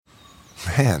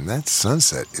Man, that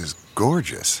sunset is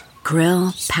gorgeous.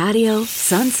 Grill, patio,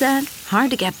 sunset.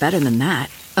 Hard to get better than that.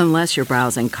 Unless you're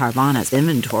browsing Carvana's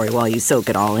inventory while you soak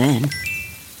it all in.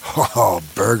 Oh,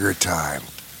 burger time.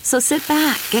 So sit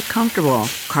back, get comfortable.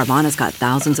 Carvana's got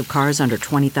thousands of cars under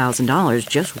 $20,000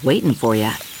 just waiting for you.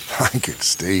 I could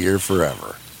stay here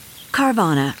forever.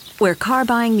 Carvana, where car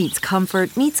buying meets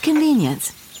comfort meets convenience.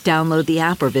 Download the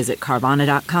app or visit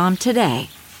Carvana.com today.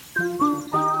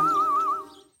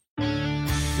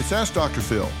 It's Ask Dr.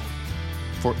 Phil.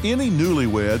 For any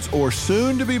newlyweds or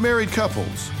soon-to-be married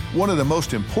couples, one of the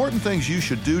most important things you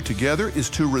should do together is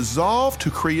to resolve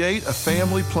to create a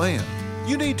family plan.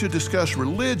 You need to discuss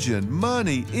religion,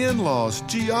 money, in-laws,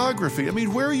 geography.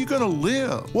 Where are you going to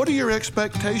live? What are your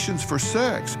expectations for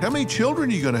sex? How many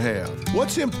children are you going to have?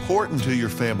 What's important to your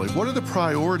family? What are the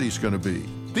priorities going to be?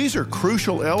 These are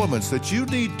crucial elements that you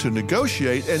need to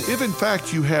negotiate, and if in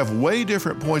fact you have way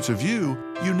different points of view,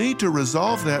 you need to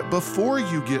resolve that before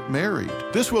you get married.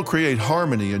 This will create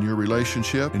harmony in your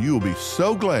relationship, and you will be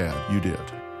so glad you did.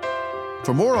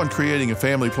 For more on creating a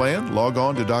family plan, log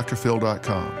on to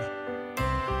drphil.com.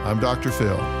 I'm Dr.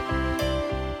 Phil.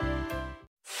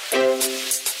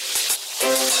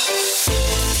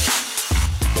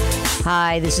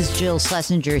 Hi, this is Jill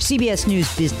Schlesinger, CBS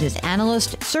News business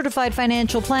analyst, certified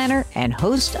financial planner, and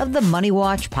host of the Money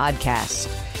Watch podcast.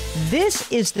 This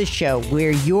is the show where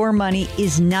your money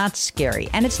is not scary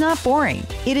and it's not boring.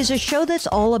 It is a show that's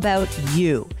all about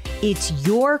you. It's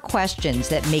your questions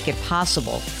that make it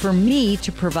possible for me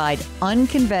to provide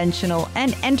unconventional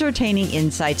and entertaining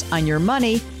insights on your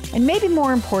money, and maybe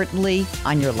more importantly,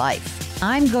 on your life.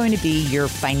 I'm going to be your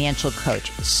financial coach,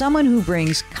 someone who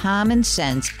brings common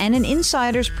sense and an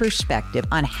insider's perspective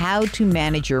on how to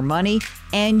manage your money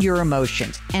and your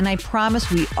emotions. And I promise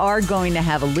we are going to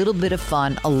have a little bit of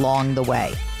fun along the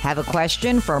way. Have a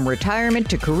question from retirement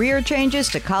to career changes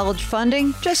to college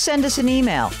funding? Just send us an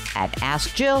email at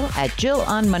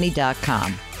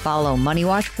askjill@jillonmoney.com. Follow Money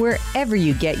Watch wherever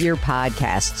you get your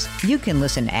podcasts. You can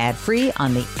listen ad-free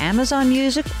on the Amazon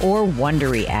Music or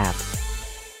Wondery app.